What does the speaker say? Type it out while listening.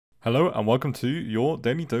Hello and welcome to your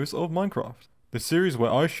daily dose of Minecraft, the series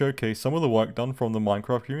where I showcase some of the work done from the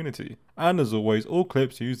Minecraft community, and as always all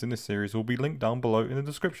clips used in this series will be linked down below in the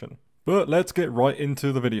description. But let's get right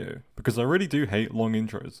into the video, because I really do hate long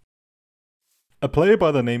intros. A player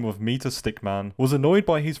by the name of M3terStickMan was annoyed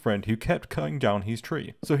by his friend who kept cutting down his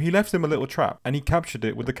tree, so he left him a little trap and he captured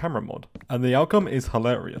it with the camera mod, and the outcome is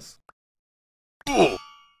hilarious.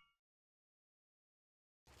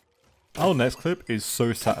 Our next clip is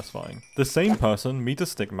so satisfying. The same person,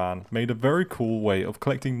 M3terStickMan, made a very cool way of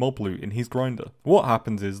collecting mob loot in his grinder. What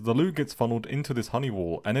happens is the loot gets funneled into this honey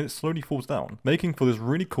wall and then it slowly falls down, making for this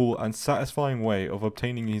really cool and satisfying way of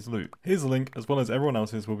obtaining his loot. His link, as well as everyone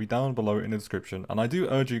else's, will be down below in the description, and I do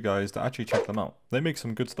urge you guys to actually check them out. They make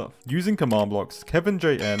some good stuff. Using command blocks,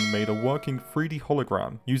 KevinJN made a working 3D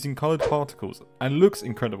hologram using colored particles, and looks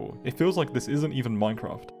incredible. It feels like this isn't even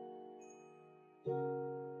Minecraft.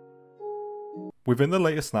 Within the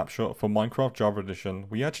latest snapshot for Minecraft Java Edition,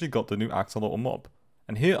 we actually got the new axolotl mob,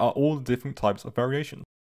 and here are all the different types of variations.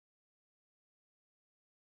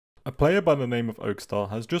 A player by the name of Oakstar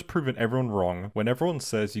has just proven everyone wrong when everyone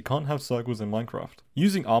says you can't have circles in Minecraft.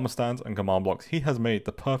 Using armor stands and command blocks, he has made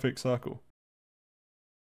the perfect circle.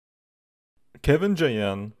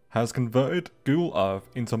 KevinJN has converted Google Earth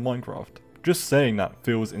into Minecraft. Just saying that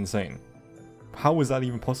feels insane. How is that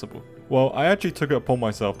even possible? Well, I actually took it upon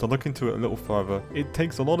myself to look into it a little further. It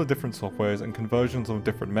takes a lot of different softwares and conversions of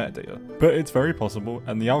different metadata, but it's very possible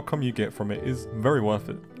and the outcome you get from it is very worth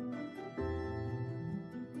it.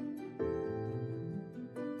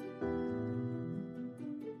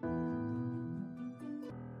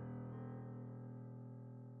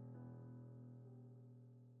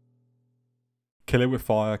 Kill it with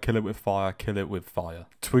fire, kill it with fire, kill it with fire.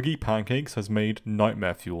 Twiggy Pancakes has made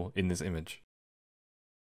nightmare fuel in this image.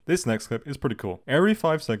 This next clip is pretty cool. Every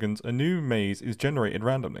 5 seconds, a new maze is generated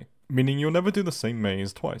randomly, meaning you'll never do the same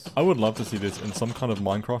maze twice. I would love to see this in some kind of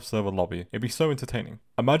Minecraft server lobby. It'd be so entertaining.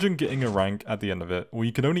 Imagine getting a rank at the end of it, where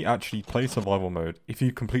you can only actually play survival mode if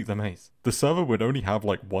you complete the maze. The server would only have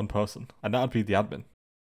like one person, and that would be the admin.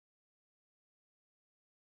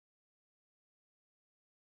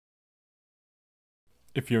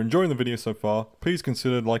 If you're enjoying the video so far, please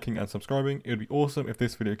consider liking and subscribing. It would be awesome if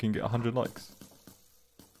this video can get 100 likes.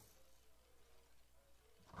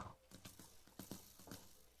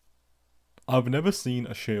 I've never seen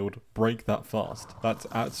a shield break that fast. That's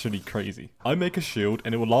actually crazy. I make a shield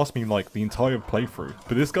and it will last me like the entire playthrough,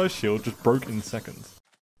 but this guy's shield just broke in seconds.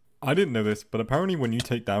 I didn't know this, but apparently when you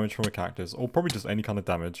take damage from a cactus, or probably just any kind of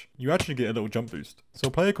damage, you actually get a little jump boost. So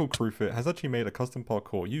a player called Crewfit has actually made a custom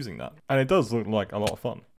parkour using that, and it does look like a lot of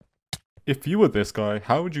fun. If you were this guy,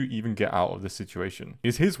 how would you even get out of this situation?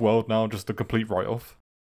 Is his world now just a complete write-off?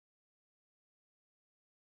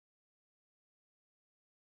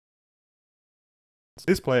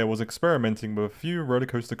 This player was experimenting with a few roller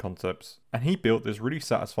coaster concepts, and he built this really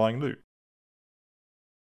satisfying loop.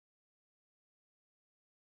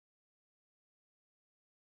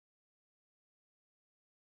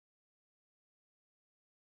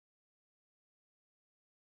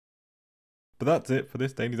 But that's it for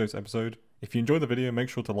this Daily Dose episode. If you enjoyed the video, make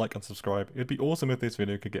sure to like and subscribe. It'd be awesome if this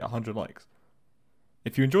video could get 100 likes.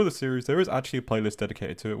 If you enjoy the series, there is actually a playlist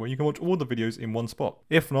dedicated to it where you can watch all the videos in one spot.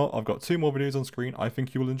 If not, I've got 2 more videos on screen I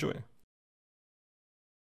think you will enjoy.